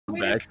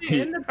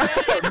in the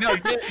back. No,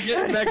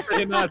 get next to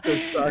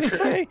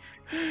Hinata.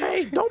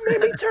 Hey, don't make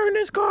me turn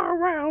this car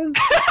around.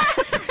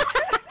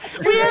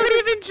 We haven't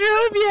even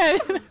drove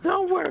yet.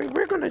 Don't worry,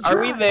 we're gonna drive.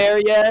 Are we there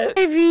yet?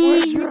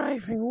 We're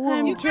driving.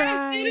 Whoa. You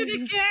guys did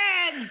it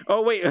again.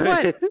 Oh wait.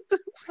 What?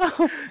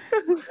 Oh,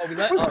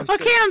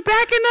 Okay, I'm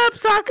backing up,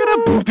 Sakura.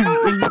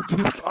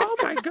 Oh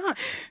my god.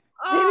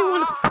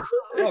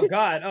 Oh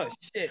god. Oh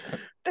shit.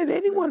 Did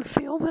anyone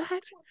feel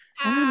that?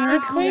 Was it an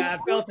earthquake? Yeah,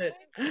 I felt it.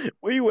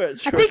 We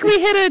went. I think we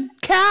hit a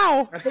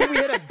cow. I think we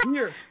hit a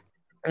deer.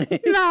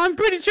 No, I'm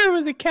pretty sure it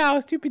was a cow,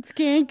 stupid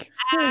skink.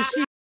 Oh,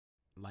 shit.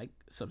 Like,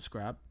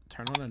 subscribe,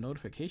 turn on the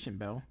notification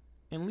bell,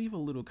 and leave a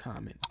little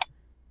comment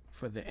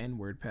for the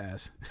N-word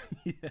pass.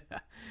 Yeah.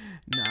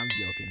 Nah, I'm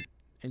joking.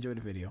 Enjoy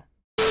the video.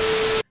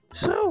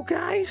 So,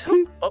 guys,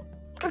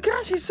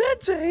 Kakashi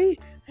Sensei.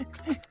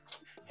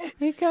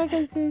 Hey,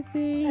 Kakashi.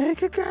 Hey,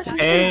 Kakashi.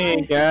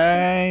 Hey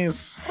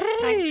guys.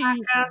 Hey.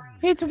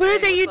 It's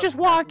weird that you just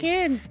walk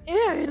in.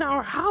 Yeah, in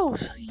our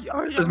house.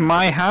 This is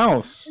my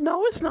house.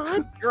 No, it's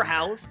not. Your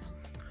house?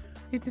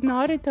 It's You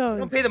don't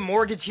Naruto's. pay the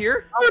mortgage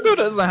here? Naruto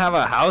doesn't have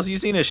a house. You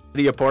seen his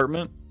shitty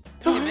apartment?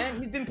 Hey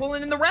man, he's been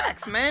pulling in the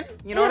racks, man.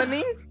 You know what I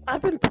mean?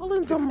 I've been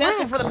pulling them That's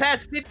racks. for the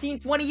past 15,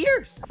 20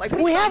 years. Like,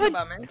 what We are you have talking a-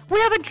 about, man? We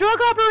have a drug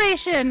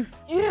operation.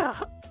 Yeah,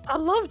 I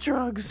love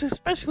drugs,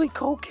 especially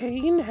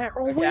cocaine,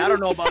 heroin. Yeah, I don't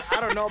know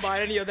about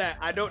any of that.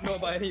 I don't know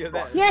about any of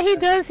that. Yeah, he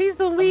does. He's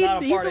the lead.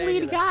 not a He's part the of any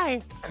lead of that.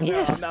 guy.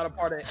 Yes. No, I'm not a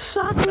part of it.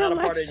 Sakura not a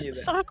part of likes any of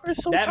that. Sakura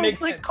That sometimes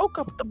makes like sense. coke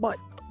up the butt.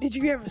 Did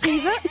you ever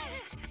see that?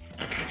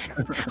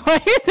 Why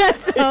did that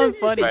sound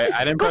funny? Right,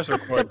 I didn't press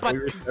record. Can we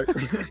restart?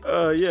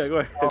 Yeah, go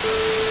ahead.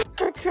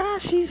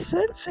 Kakashi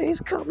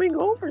Sensei's coming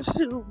over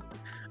soon.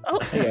 Oh,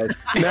 Hey,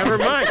 never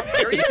mind.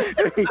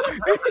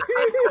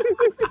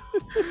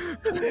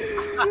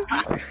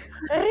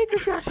 hey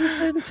Kakashi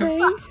Sensei.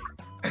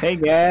 Hey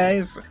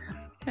guys.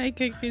 Hey,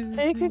 Kakashi.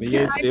 Hey What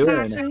you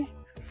guys doing?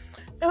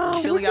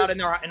 We're Chilling out just-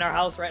 in our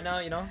house right now,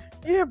 you know?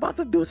 You're about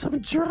to do some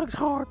drugs,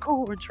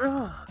 hardcore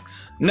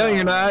drugs. No,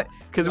 you're not,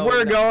 because No, we're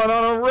we're going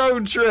on a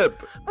road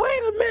trip.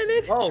 Wait a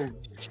minute. Oh,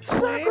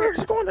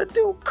 Sakura's gonna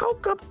do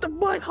coke up the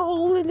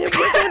butthole and then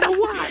we're gonna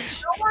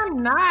watch. No,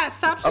 I'm not.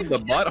 Stop Up the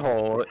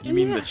butthole? You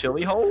mean the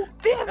chili hole?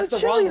 Yeah, That's the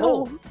the chili wrong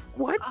hole. hole.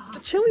 What? The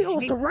chili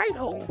hole's the right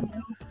hole.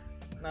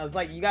 no, it's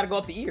like you gotta go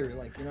up the ear,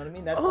 like, you know what I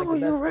mean? That's Oh, like the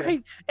you're best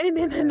right. And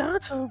then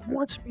Hinata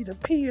wants me to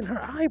pee in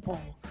her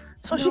eyeball.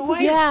 So she No,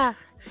 can Yeah,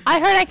 I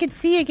heard I could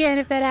see again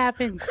if that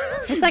happens.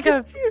 It's like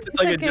a,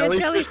 It's like a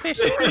jellyfish.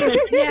 jellyfish.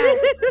 Yeah,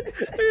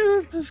 It's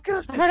I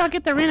disgusting. heard I'll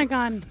get the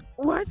Rinnegan.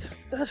 What?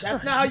 That's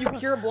not how you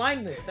cure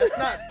blindness. That's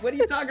not. What are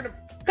you talking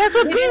about? That's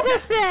what Google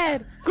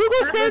said.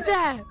 Google says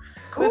that.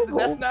 Listen,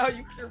 that's not how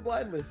you cure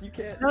blindness. You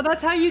can't. No,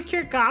 that's how you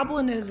cure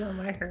goblinism,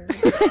 I heard.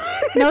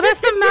 No, that's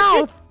the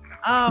mouth.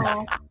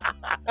 Oh.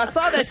 I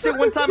saw that shit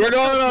one time. We're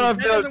going on a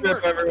That field doesn't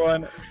trip, work.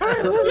 everyone.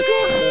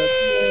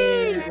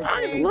 Yay!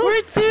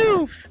 Where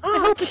to? I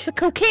hope it's a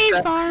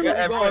cocaine farm. Yeah,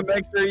 everyone,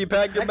 make sure you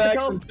pack your bags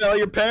and tell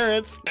your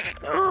parents.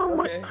 Oh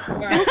my. Okay. All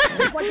right.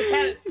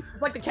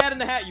 It's like the cat in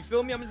the hat. You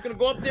feel me? I'm just gonna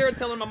go up there and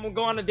tell them I'm gonna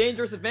go on a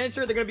dangerous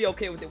adventure. They're gonna be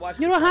okay with it. Watch.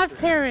 You don't have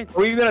parents.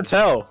 Who are you gonna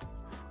tell?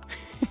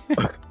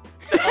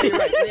 Oh, you're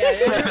right.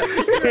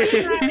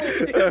 Yeah.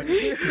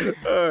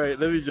 All right,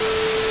 let me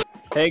just.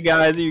 Hey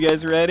guys, are you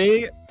guys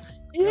ready?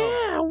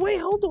 Yeah, wait,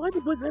 hold on.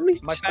 But let me.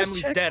 My just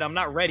family's check. dead. I'm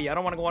not ready. I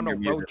don't want to go on no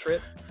You're road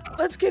trip.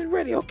 Let's get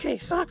ready. Okay,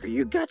 Sakura,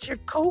 you got your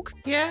Coke?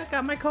 Yeah,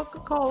 got my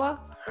Coca-Cola.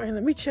 All right,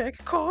 let me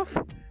check. Cough.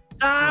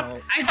 Stop. No.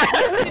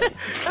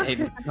 Hey,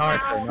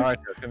 Naruto,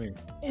 come here.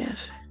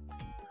 Yes.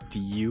 Do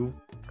you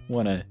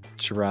want to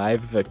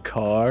drive the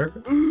car?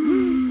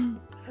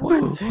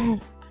 What?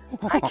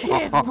 I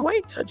can't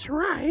wait to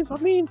drive. I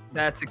mean,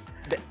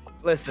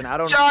 Listen, I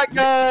don't.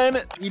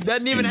 Shotgun! He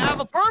doesn't even have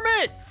a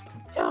permit. this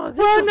Well,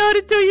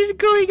 Naruto, you're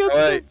going up so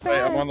Wait,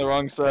 fast. I'm on the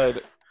wrong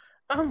side.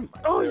 oh,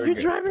 There we you're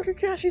go. driving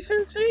Kakashi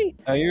Sensei?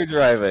 Oh, you're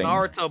driving.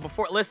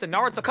 Naruto, listen,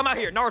 Naruto, come out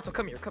here. Naruto,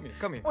 come here.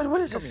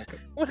 What is Come this? here.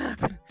 What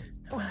happened?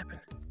 What happened?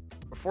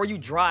 Before you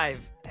drive,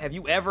 have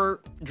you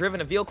ever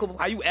driven a vehicle?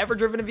 Have you ever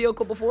driven a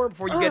vehicle before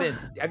you get in?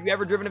 Have you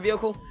ever driven a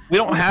vehicle? We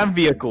don't have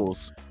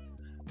vehicles.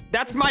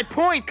 That's my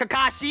point,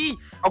 Kakashi.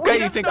 Okay, We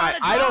you have think to I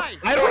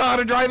drive. don't know how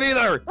to drive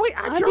either. Wait,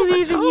 I I drove a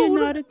believe in you,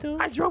 toad. Naruto.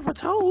 I drove a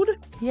toad.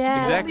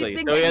 Yeah. Exactly.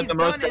 thing So he that has he's the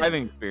most done is-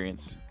 driving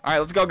experience. All right,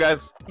 let's go,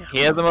 guys. Yeah. He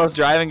has the most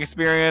driving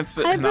experience.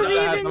 I None of believe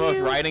that has in the most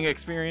you. riding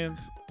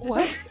experience.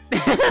 What?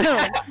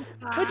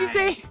 What'd you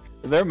say?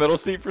 Is there a middle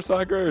seat for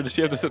Sakura, or does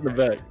she have to sit in the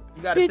back?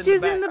 You gotta sit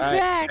Bitches in in the the back. All right,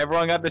 back.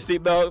 everyone got their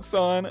seatbelts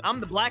on.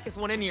 I'm the blackest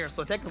one in here,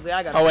 so technically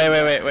I got. Oh,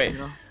 wait.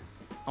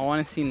 I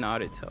want to see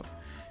Naruto.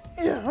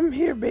 Yeah, I'm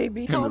here,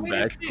 baby. In the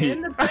back seat.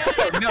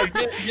 No,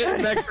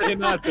 get next to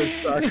Hinata,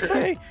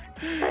 Sakura.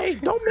 Hey,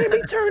 don't make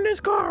me turn this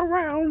car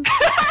around.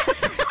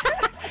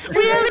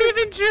 We haven't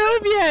even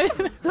drove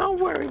yet. Don't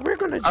worry, we're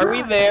gonna drive. Are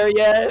we there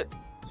yet?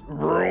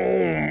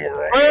 Vroom.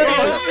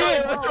 Oh,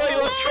 shit! Let's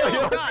try.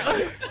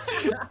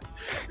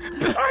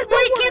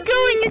 Wait, keep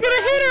going. You're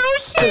gonna hit her. Oh,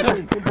 shit.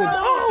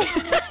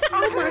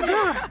 Oh my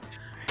god.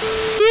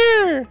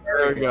 Here.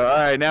 There we go. All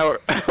right, now we're.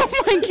 Oh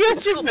my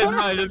gosh, you're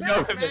Fine, just go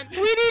with it. Man.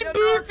 We need Naruto,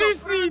 booster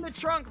put her in the seats.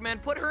 trunk, man.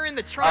 Put her in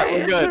the All trunk. right,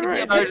 we're Yes, good.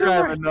 right, Start yes,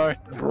 driving right. north.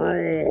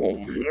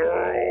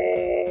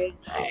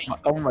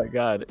 Oh my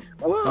God.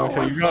 Whoa.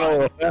 Naruto, you're going a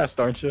little fast,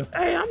 aren't you?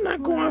 Hey, I'm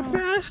not going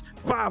fast.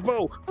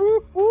 5-0.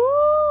 Woo,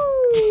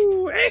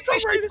 woo. Hey, it's all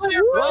right. It's all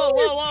Whoa, right.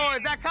 whoa, whoa.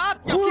 Is that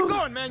cops? Yo, keep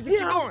going, man. You Yeah,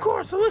 keep going. of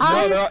course. So let's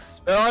No, go.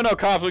 there are no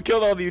cops. We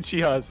killed all the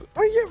Uchihas.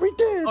 Oh, yeah, we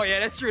did. Oh, yeah,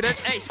 that's true.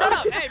 Hey, shut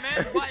up. Hey,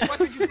 man. What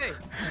did you say?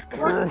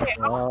 Okay,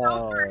 I'll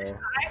Oh. go first.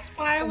 I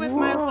spy with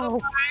my little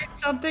Whoa. eye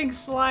something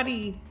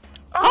slutty.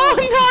 Oh,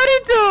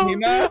 Naruto!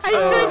 Hinata. I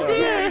took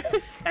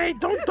there. Hey,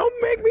 don't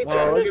make me Whoa,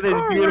 turn look this at this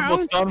car beautiful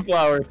around.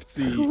 sunflower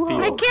seed Whoa.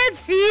 I field. can't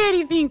see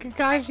anything,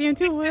 Kakashi. I'm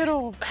too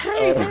little.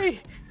 Hey,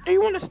 do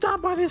you want to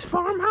stop by this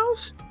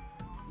farmhouse?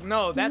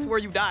 No, that's where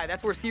you die.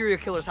 That's where serial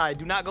killers hide.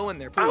 Do not go in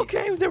there, please.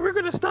 Okay, then we're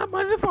gonna stop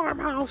by the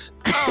farmhouse.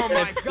 Oh,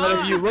 my But God.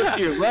 if you look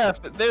to your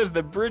left, there's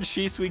the bridge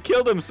Shisui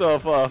killed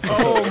himself off.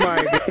 Oh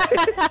my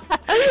god.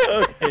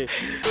 Okay.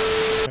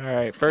 All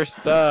right,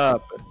 first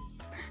up.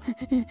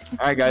 All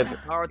right, guys.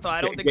 Naruto,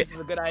 I don't think this is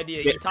a good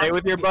idea. You Stay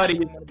with your toxic-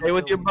 buddy. Stay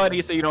with your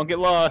buddy so you don't get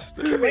lost.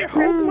 Come here,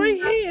 hold my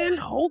hand.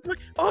 Hold my.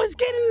 Oh, it's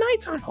getting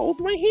nighttime. Hold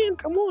my hand.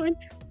 Come on.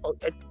 Oh,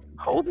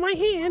 hold my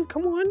hand.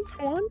 Come on.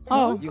 Come on.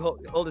 Oh, You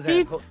hold his Are you,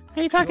 hand. Hold-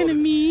 are you talking to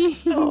me?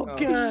 Oh Oh.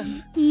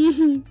 god.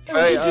 We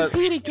Hey, should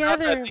pee I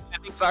together.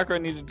 think Sakura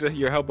needed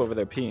your help over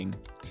there peeing.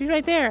 She's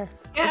right there.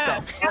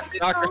 Yeah.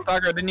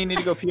 Sakura, didn't you need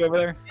to go pee over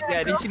there?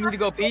 Yeah, didn't you need to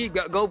go pee?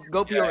 Go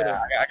pee over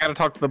there. I gotta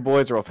talk to the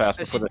boys real fast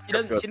She, before she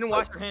didn't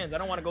wash her hands. I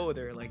don't want to go with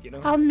her, like, you know.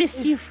 I'll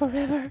miss you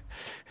forever.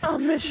 I'll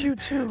miss you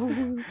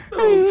too.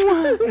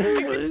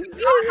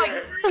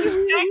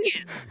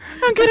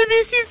 I'm gonna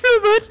miss you so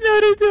much,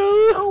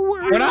 Naruto. Don't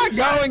worry. We're not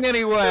going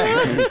anywhere.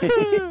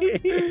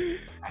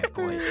 Alright,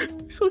 boys.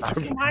 So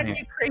Come on, you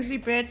crazy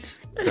bitch.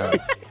 So,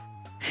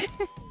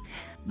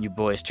 you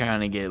boys trying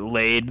to get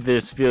laid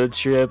this field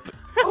trip?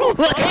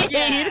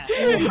 Yeah.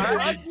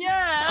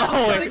 Yeah.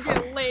 Oh, I'm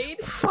gonna get laid.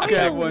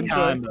 Grab one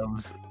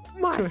condoms.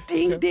 my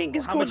ding ding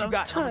is How going much you to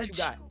got? touch. How much you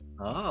got?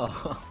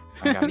 Oh.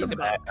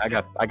 I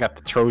got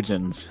the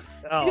Trojans.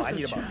 Oh, I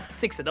need about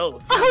 6 of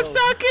those. Oh,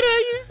 Sakura,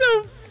 you're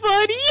so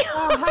funny.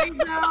 Oh, I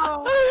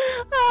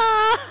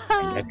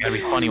know. It's gotta be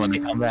funny when they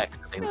come back.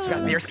 You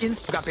got bear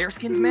skins? You got bear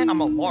skins, man?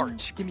 I'm a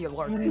large. Give me a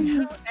large.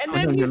 And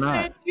then no, he you're not.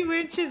 said 2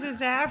 inches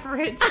is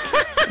average.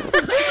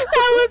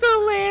 That was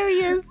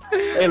hilarious.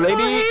 Hey, ladies!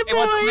 Oh, Hey,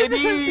 what's boys.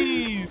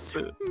 ladies?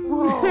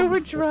 Whoa. We're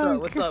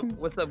drunk. What's up?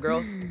 What's up,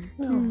 girls?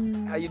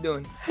 How you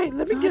doing? Hey,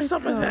 let me get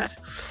some of Naruto.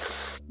 that.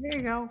 There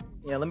you go.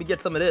 Yeah, let me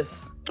get some of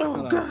this.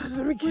 Oh god,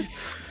 let me get.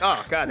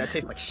 Oh god, that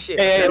tastes like shit.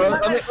 Hey,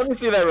 let me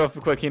see that real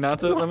quick,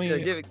 Hinata. Let Here,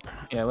 me. give it.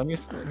 Yeah, let me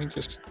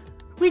just.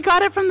 We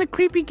got it from the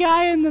creepy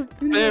guy in the.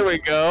 There we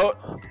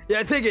go.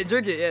 Yeah, take it,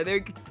 drink it. Yeah,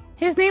 there.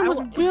 His name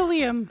was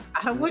William.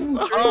 I wouldn't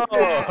drink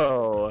that.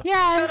 Oh.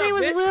 Yeah, his Shut name up,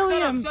 was bitch.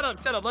 William.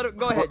 Shut up. Let it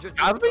go ahead.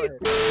 Cosby? Go ahead.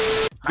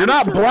 You're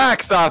not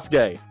black,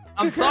 Sasuke.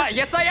 I'm sorry.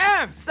 Yes, I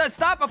am.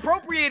 Stop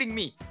appropriating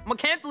me. I'm gonna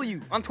cancel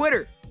you on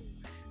Twitter.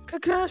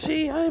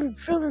 Kakashi, I'm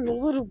feeling a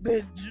little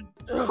bit.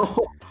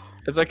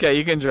 It's okay.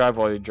 You can drive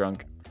while you're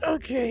drunk.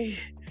 Okay,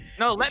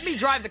 No, let me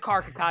drive the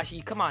car,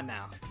 Kakashi. Come on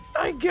now.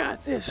 I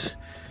got this.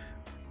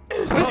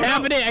 What's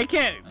happening? I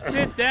can't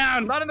sit down.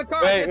 I'm not in the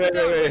car. Wait. Sit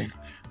down.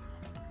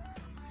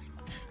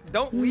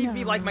 Don't leave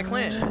me like my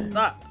clan.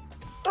 Stop.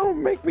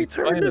 Don't make me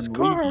turn this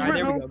car All right,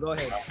 there we around. go. Go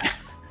ahead.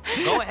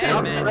 Go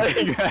ahead, man.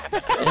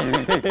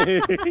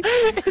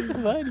 It's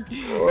funny.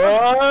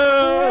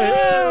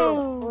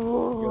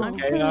 Whoa!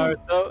 Okay,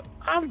 Naruto.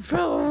 I'm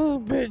feeling a little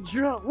bit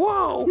drunk.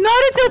 Whoa!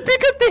 Naruto,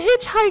 pick up the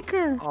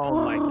hitchhiker.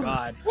 Oh my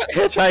god.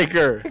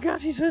 Hitchhiker.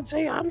 Kakashi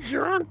Sensei, I'm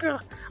drunk.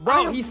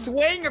 Bro, he's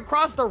swaying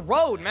across the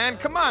road, man.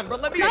 Come on, bro.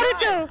 Let me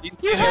Naruto,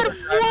 you had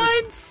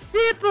one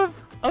sip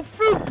of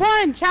fruit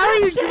punch. How are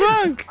you That's it.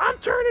 drunk? I'm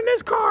turning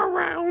this car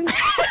around. No!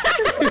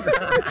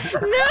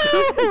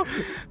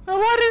 I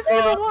want to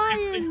see the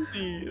lions.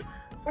 360.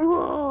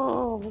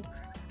 Whoa!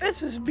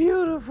 This is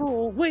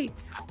beautiful. Wait,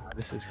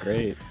 This is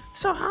great.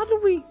 so how do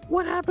we?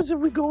 What happens if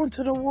we go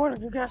into the water,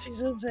 Kakashi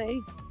Sensei?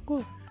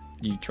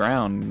 You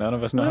drown. None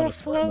of us know how We'll to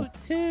swim.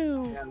 float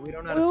too. Yeah, we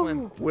don't know how to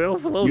swim. We'll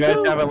float. You guys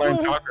too. haven't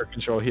learned chakra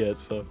control yet,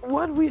 so.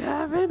 What we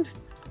haven't?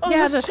 Oh,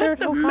 Yeah, let's the check third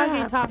Hokage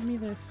map. taught me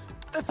this.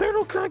 The third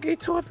Hokage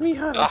taught me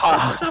how to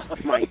Ah. stuff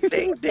with my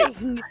ding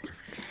ding.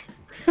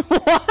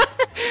 What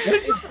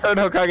did the third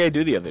Hokage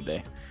do the other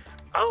day?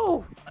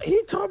 Oh,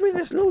 he taught me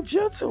this new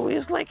jutsu.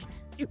 It's like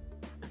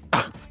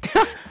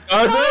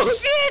Oh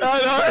shit!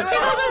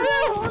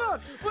 Hold on.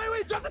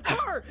 Wait, drop the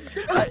car.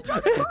 Drop the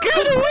car.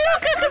 Get the wheel,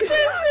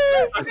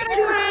 Kaka-sensei! I'm gonna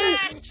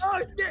crash. Oh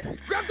shit.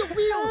 Grab the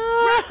wheel.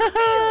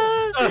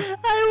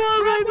 I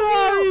want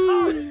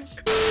my body.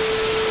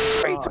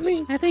 straight to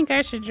me. I think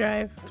I should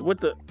drive. What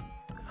the?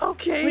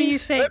 Okay. What do you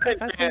say, I can't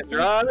Kaka-sensei?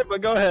 drive,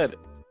 but go ahead.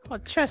 Oh,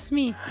 trust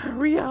me.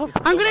 Hurry up.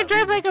 I'm gonna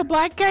drive like a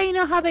black guy. You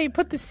know how they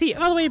put the seat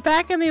all the way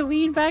back and they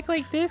lean back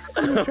like this?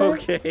 and they drive?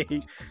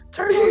 Okay.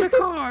 Turn on the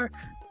car.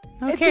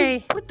 and then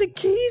Okay. put the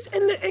keys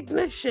in the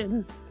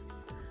ignition.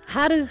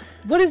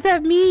 What does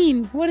that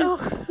mean? What is?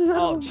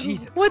 Oh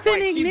Jesus! What's an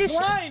Christ, ignition? She's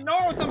blind,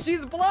 Naruto.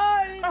 She's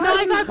blind. No,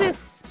 I got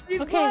this.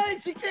 She's Okay.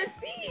 blind. She can't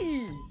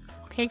see.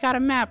 Okay, got a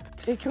map.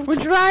 Take him. We're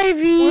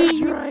driving. We're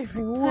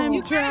driving. Whoa. I'm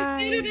You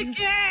guys did it driving.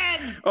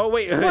 again! Oh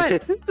wait.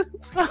 What?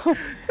 Oh. Oh,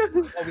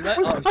 we let.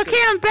 Oh, shit.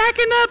 Okay, I'm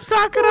backing up,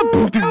 Sakura.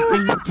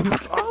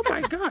 Oh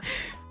my god.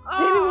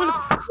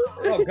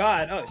 Oh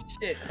God! Oh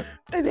shit!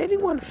 Did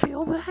anyone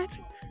feel that?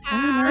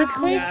 There's an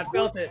earthquake. Yeah, I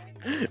felt it.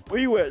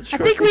 We went I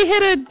straight. think we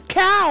hit a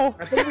cow.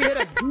 I think we hit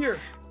a deer.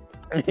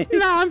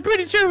 No, I'm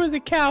pretty sure it was a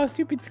cow,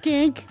 stupid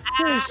skank.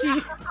 Where is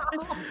she?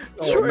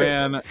 Oh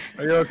man,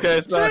 are you okay,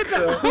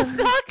 Sakura? Oh,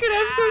 Sakura,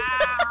 I'm so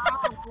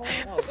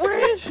sorry.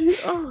 Where is she?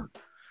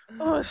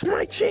 Oh, it's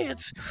my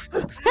chance.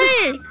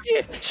 Hey!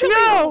 Yeah,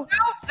 No!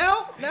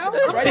 No, no.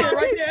 Right there,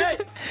 right there.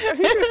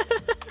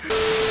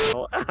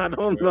 Oh, I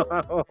don't know.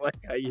 I don't like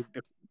how you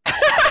do.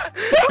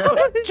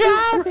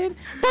 Driving.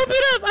 Bump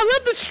it up. I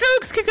love the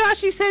strokes,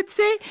 Kakashi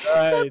Sensei. Some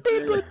Right,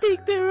 people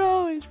think they're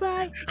always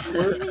right.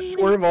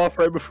 Swerve off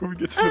right before we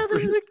get to the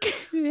bridge.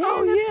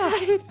 Oh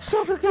yeah.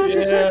 So Kakashi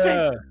Yeah.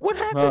 Sensei, what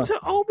happened to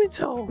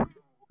Obito?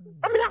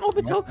 I mean not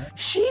Obito,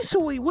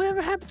 Shisui.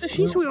 Whatever happened to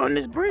Shisui on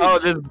this bridge? Oh,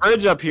 this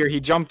bridge up here, he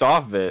jumped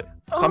off of it.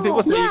 Some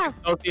people say you yeah.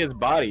 can still see his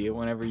body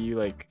whenever you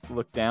like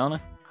look down.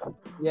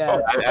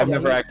 Yeah. I've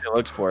never actually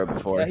looked for it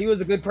before. Yeah, he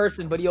was a good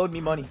person, but he owed me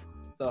money.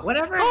 So.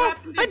 Whatever Oh,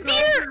 happened a to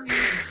deer!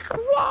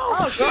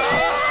 Whoa!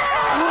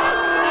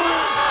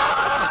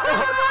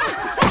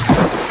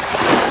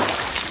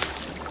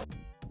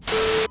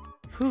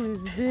 Who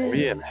is Are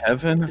we in this?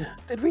 heaven?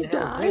 Did we The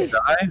hell's die? this?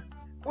 Die?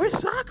 Where's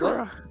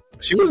Sakura?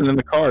 She wasn't in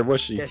the car, was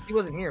she? Yeah, she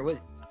wasn't here. Was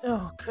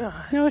Oh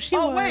god. No, she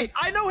Oh was. wait,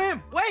 I know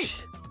him.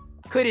 Wait,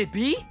 could it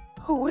be?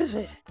 Who is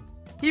it?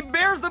 He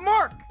bears the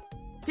mark.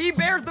 He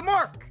bears the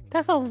mark.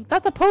 That's a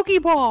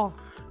Pokeball.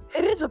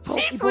 It is a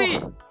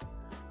Pokeball.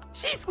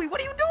 Shisui, what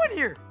are you doing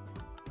here?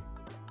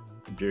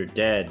 You're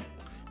dead.